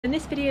In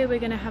this video we're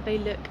going to have a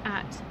look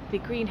at the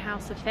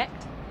greenhouse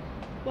effect.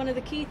 One of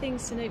the key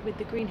things to note with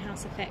the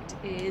greenhouse effect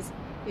is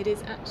it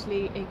is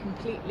actually a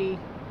completely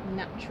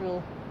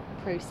natural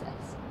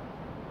process.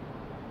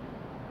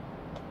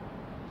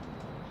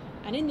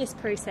 And in this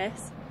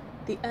process,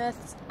 the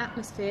Earth's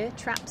atmosphere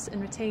traps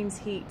and retains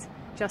heat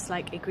just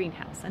like a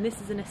greenhouse. And this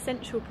is an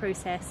essential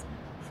process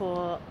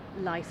for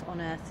life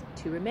on Earth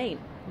to remain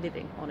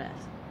living on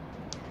Earth.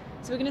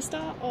 So we're going to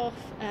start off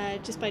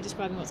just by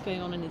describing what's going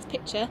on in this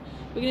picture.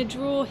 We're going to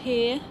draw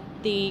here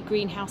the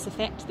greenhouse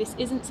effect. This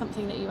isn't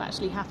something that you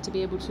actually have to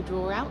be able to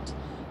draw out.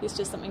 It's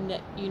just something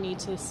that you need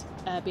to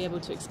be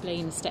able to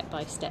explain step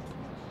by step.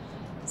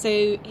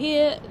 So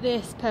here,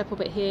 this purple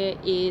bit here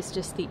is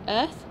just the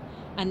Earth,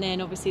 and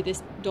then obviously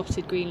this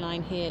dotted green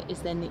line here is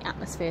then the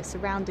atmosphere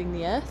surrounding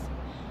the Earth.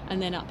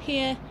 And then up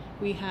here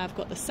we have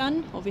got the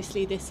sun.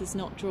 Obviously this is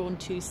not drawn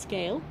to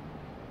scale.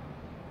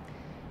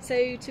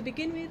 So to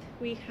begin with,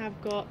 we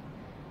have got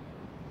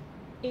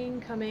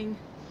incoming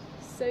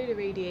solar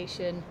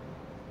radiation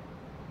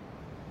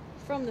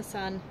from the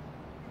sun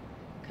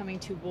coming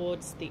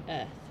towards the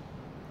Earth.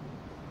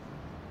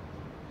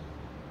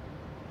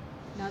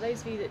 Now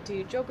those of you that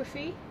do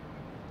geography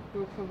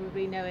will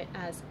probably know it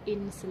as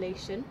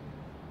insolation.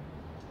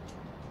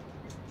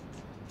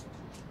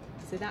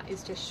 So that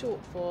is just short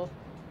for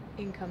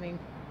incoming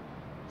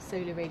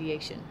solar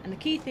radiation. And the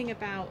key thing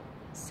about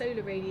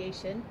solar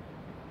radiation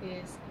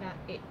is that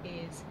it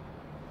is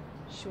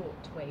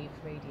shortwave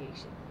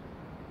radiation.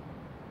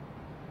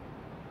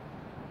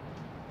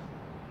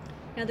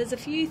 Now there's a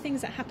few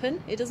things that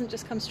happen. It doesn't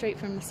just come straight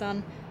from the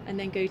sun and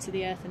then go to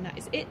the Earth and that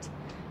is it.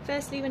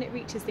 Firstly, when it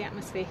reaches the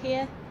atmosphere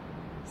here,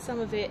 some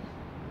of it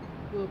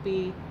will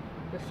be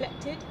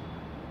reflected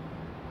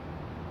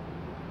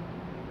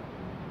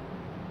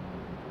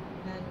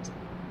and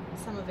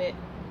some of it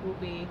will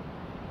be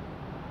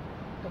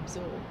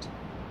absorbed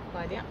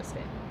by the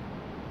atmosphere.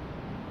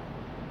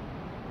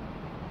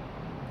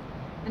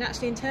 And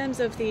actually, in terms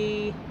of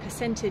the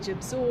percentage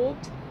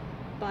absorbed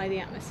by the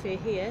atmosphere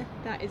here,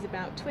 that is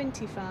about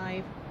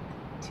 25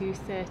 to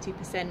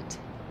 30%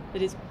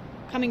 that is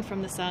coming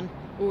from the sun,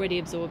 already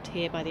absorbed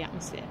here by the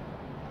atmosphere.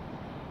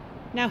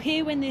 Now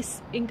here, when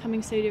this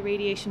incoming solar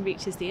radiation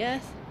reaches the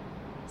Earth,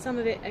 some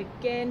of it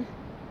again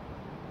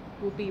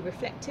will be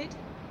reflected.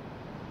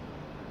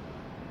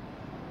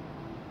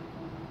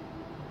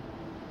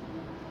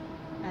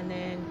 And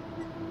then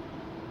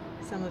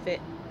some of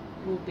it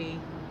will be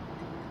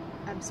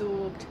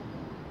absorbed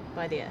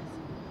by the Earth.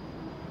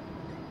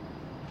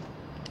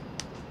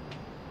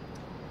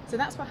 So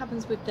that's what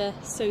happens with the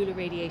solar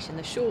radiation,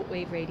 the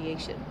shortwave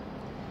radiation.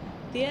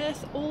 The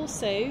Earth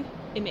also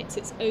emits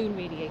its own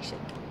radiation.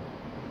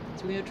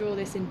 So we're going to draw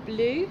this in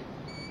blue.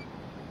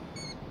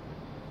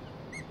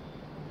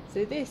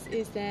 So this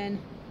is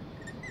then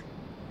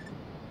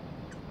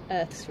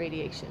Earth's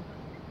radiation.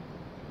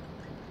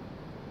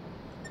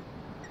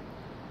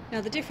 Now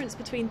the difference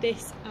between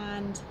this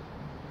and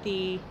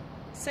the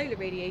solar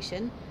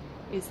radiation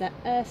is that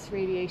Earth's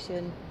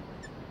radiation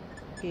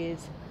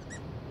is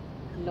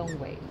long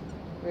wave,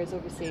 whereas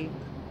obviously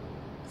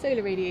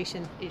solar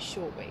radiation is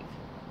short wave.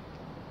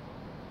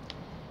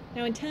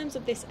 Now in terms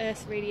of this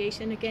Earth's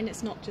radiation, again,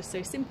 it's not just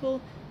so simple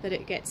that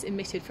it gets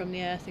emitted from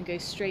the Earth and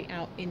goes straight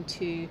out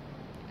into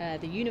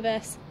the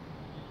universe.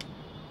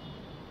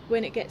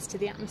 When it gets to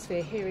the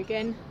atmosphere here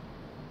again,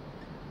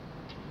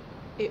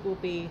 it will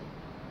be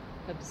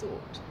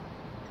absorbed.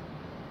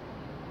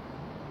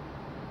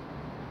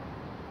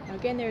 Now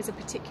again, there is a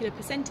particular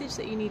percentage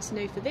that you need to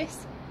know for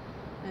this,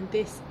 and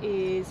this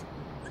is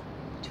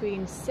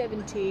between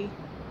 70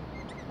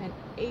 and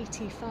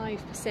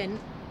 85%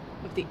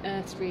 of the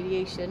Earth's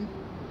radiation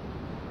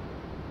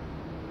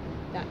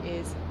that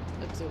is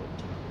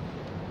absorbed.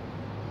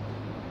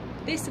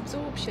 This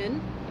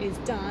absorption is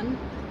done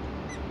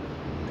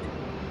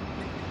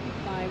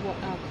by what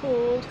are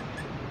called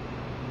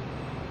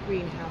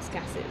greenhouse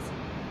gases,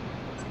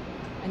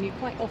 and you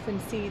quite often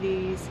see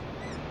these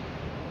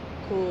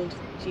called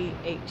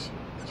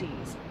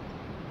GHGs,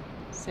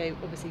 so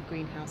obviously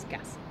greenhouse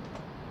gas.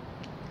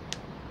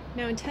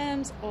 Now in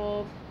terms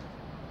of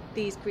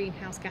these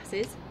greenhouse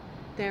gases,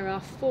 there are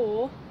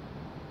 4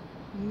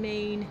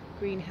 main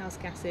greenhouse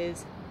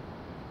gases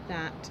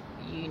that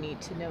you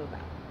need to know about.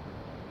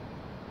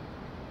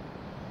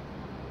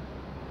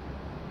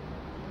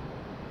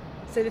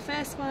 So the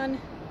first one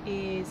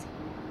is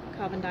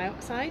carbon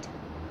dioxide.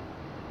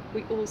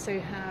 We also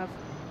have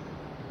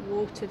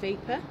water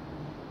vapour.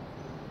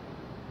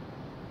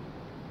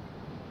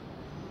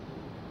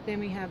 Then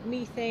we have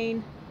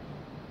methane,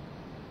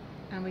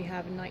 and we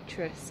have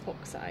nitrous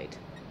oxide.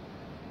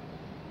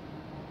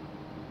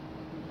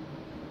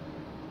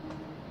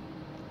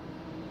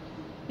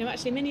 Now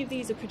actually many of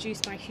these are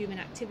produced by human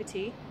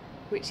activity,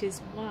 which is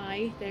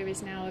why there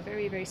is now a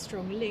very, very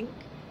strong link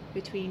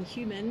between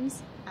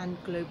humans and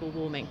global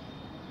warming.